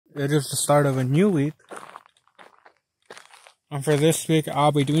It is the start of a new week. And for this week,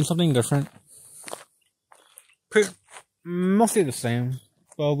 I'll be doing something different. Mostly the same,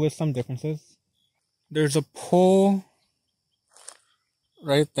 but with some differences. There's a pole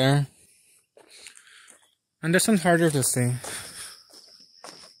right there. And this one's harder to see.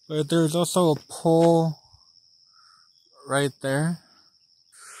 But there's also a pole right there.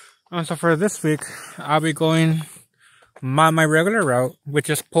 And so for this week, I'll be going my regular route, which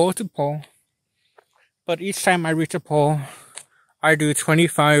is pole to pole. But each time I reach a pole, I do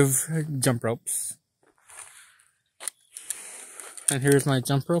 25 jump ropes. And here's my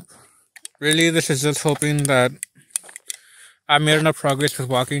jump rope. Really, this is just hoping that I made enough progress with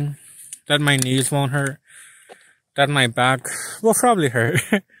walking, that my knees won't hurt, that my back will probably hurt,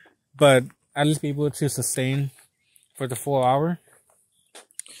 but at least be able to sustain for the full hour.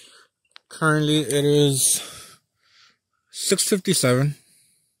 Currently, it is 6:57.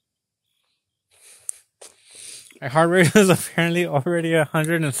 My heart rate is apparently already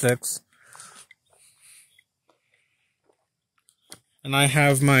 106. And I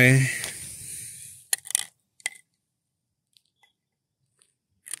have my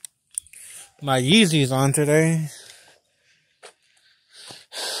Yeezys on today.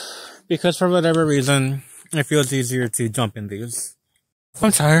 Because for whatever reason, it feels easier to jump in these.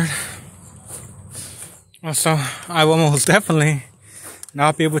 I'm tired. Also, I will most definitely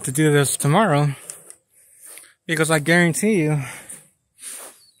not be able to do this tomorrow. Because I guarantee you,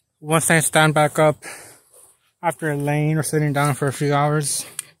 once I stand back up after laying or sitting down for a few hours,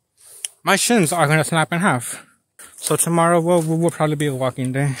 my shins are going to snap in half. So tomorrow will probably be a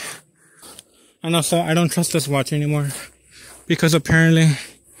walking day. And also, I don't trust this watch anymore. Because apparently,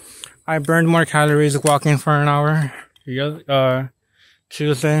 I burned more calories walking for an hour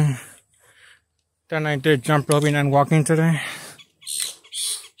Tuesday than I did jump roping and walking today.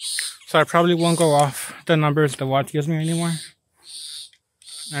 So I probably won't go off the numbers the watch gives me anymore.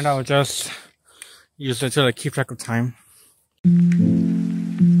 And I'll just use it to like keep track of time.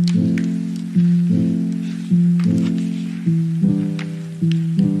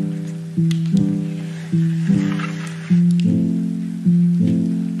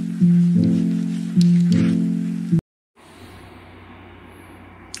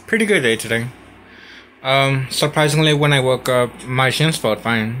 Pretty good day today. Surprisingly, when I woke up, my shins felt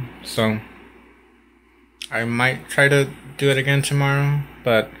fine. So I might try to do it again tomorrow,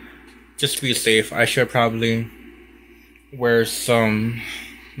 but just to be safe, I should probably wear some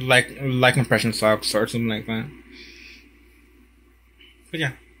like compression socks or something like that. But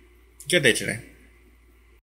yeah, good day today.